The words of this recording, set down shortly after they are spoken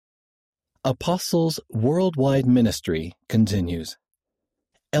Apostles' Worldwide Ministry continues.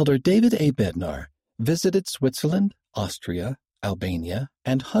 Elder David A. Bednar visited Switzerland, Austria, Albania,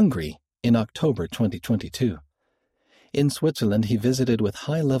 and Hungary in October 2022. In Switzerland, he visited with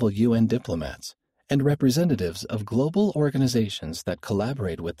high-level UN diplomats and representatives of global organizations that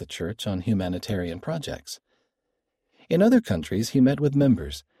collaborate with the Church on humanitarian projects. In other countries, he met with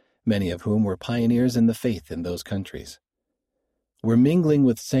members, many of whom were pioneers in the faith in those countries. We're mingling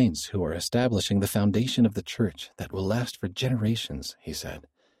with saints who are establishing the foundation of the Church that will last for generations, he said.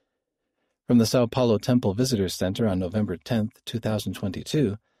 From the Sao Paulo Temple Visitors Center on November 10,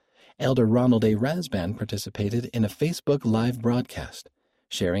 2022, Elder Ronald A. Rasband participated in a Facebook Live broadcast,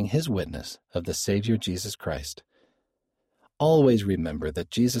 sharing his witness of the Savior Jesus Christ. Always remember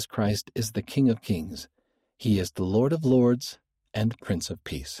that Jesus Christ is the King of Kings. He is the Lord of Lords and Prince of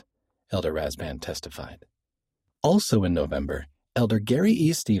Peace, Elder Rasband testified. Also in November, Elder Gary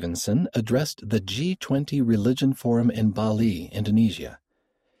E. Stevenson addressed the G20 Religion Forum in Bali, Indonesia.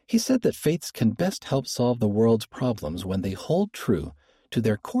 He said that faiths can best help solve the world's problems when they hold true to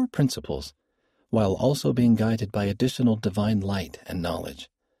their core principles, while also being guided by additional divine light and knowledge.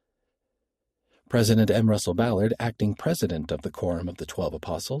 President M. Russell Ballard, acting president of the Quorum of the 12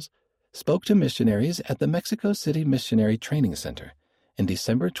 Apostles, spoke to missionaries at the Mexico City Missionary Training Center in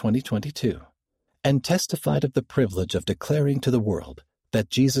December 2022. And testified of the privilege of declaring to the world that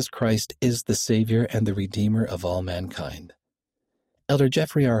Jesus Christ is the Savior and the Redeemer of all mankind. Elder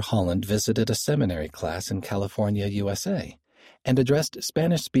Jeffrey R. Holland visited a seminary class in California, USA, and addressed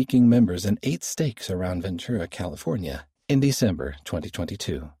Spanish-speaking members in 8 stakes around Ventura, California, in December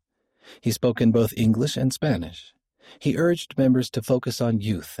 2022. He spoke in both English and Spanish. He urged members to focus on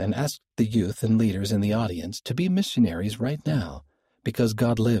youth and asked the youth and leaders in the audience to be missionaries right now, because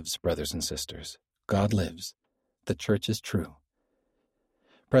God lives, brothers and sisters. God lives. The Church is true.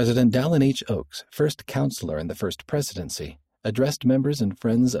 President Dallin H. Oaks, first counselor in the First Presidency, addressed members and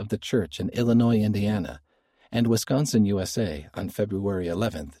friends of the Church in Illinois, Indiana, and Wisconsin, USA on February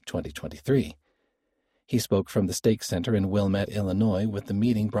 11, 2023. He spoke from the Stake Center in Wilmette, Illinois, with the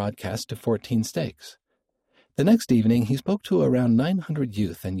meeting broadcast to 14 stakes. The next evening, he spoke to around 900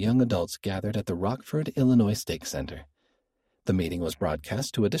 youth and young adults gathered at the Rockford, Illinois Stake Center. The meeting was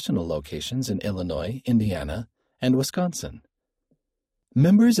broadcast to additional locations in Illinois, Indiana, and Wisconsin.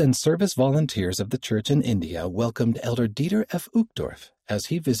 Members and service volunteers of the Church in India welcomed Elder Dieter F. Uchtdorf as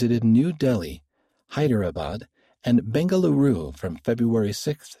he visited New Delhi, Hyderabad, and Bengaluru from February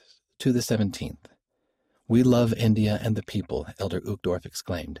 6th to the 17th. "We love India and the people," Elder Uchtdorf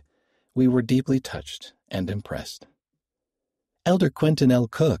exclaimed. "We were deeply touched and impressed." Elder Quentin L.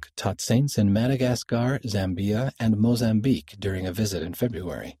 Cook taught saints in Madagascar, Zambia, and Mozambique during a visit in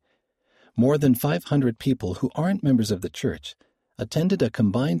February. More than 500 people who aren't members of the Church attended a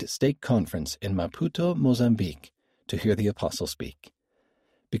combined stake conference in Maputo, Mozambique, to hear the apostle speak.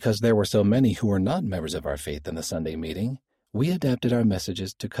 Because there were so many who were not members of our faith in the Sunday meeting, we adapted our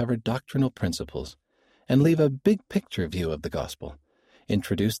messages to cover doctrinal principles and leave a big picture view of the gospel,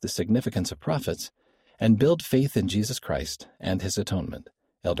 introduce the significance of prophets, and build faith in Jesus Christ and his atonement,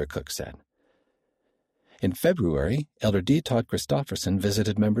 Elder Cook said. In February, Elder D. Todd Christofferson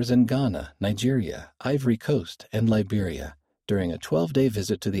visited members in Ghana, Nigeria, Ivory Coast, and Liberia during a 12-day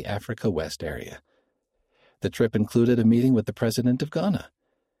visit to the Africa West area. The trip included a meeting with the president of Ghana.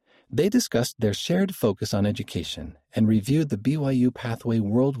 They discussed their shared focus on education and reviewed the BYU Pathway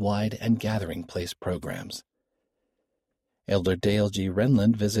Worldwide and Gathering Place programs. Elder Dale G.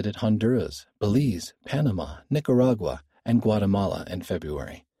 Renlund visited Honduras, Belize, Panama, Nicaragua, and Guatemala in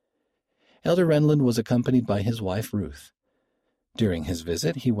February. Elder Renlund was accompanied by his wife, Ruth. During his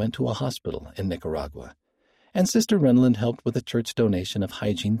visit, he went to a hospital in Nicaragua, and Sister Renlund helped with a church donation of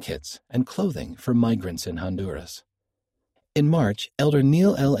hygiene kits and clothing for migrants in Honduras. In March, Elder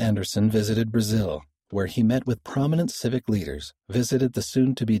Neil L. Anderson visited Brazil, where he met with prominent civic leaders, visited the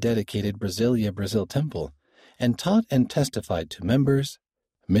soon-to-be-dedicated Brasilia Brazil Temple, and taught and testified to members,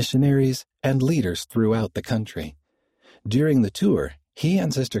 missionaries, and leaders throughout the country. During the tour, he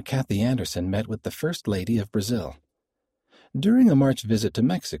and Sister Kathy Anderson met with the First Lady of Brazil. During a March visit to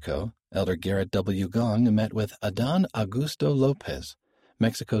Mexico, Elder Garrett W. Gong met with Adán Augusto López,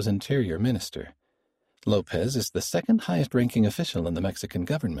 Mexico's interior minister. López is the second highest-ranking official in the Mexican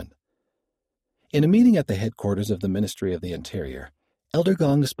government. In a meeting at the headquarters of the Ministry of the Interior, Elder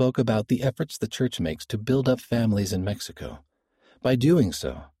Gong spoke about the efforts the Church makes to build up families in Mexico. By doing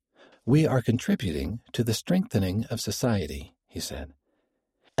so, we are contributing to the strengthening of society, he said.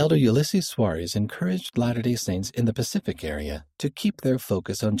 Elder Ulysses Suarez encouraged Latter-day Saints in the Pacific area to keep their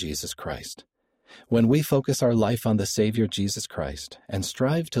focus on Jesus Christ. When we focus our life on the Savior Jesus Christ and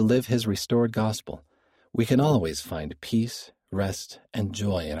strive to live his restored gospel, we can always find peace, rest, and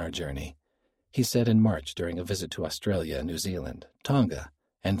joy in our journey, he said in March during a visit to Australia, New Zealand, Tonga,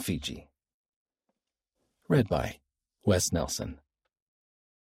 and Fiji. Read by Wes Nelson.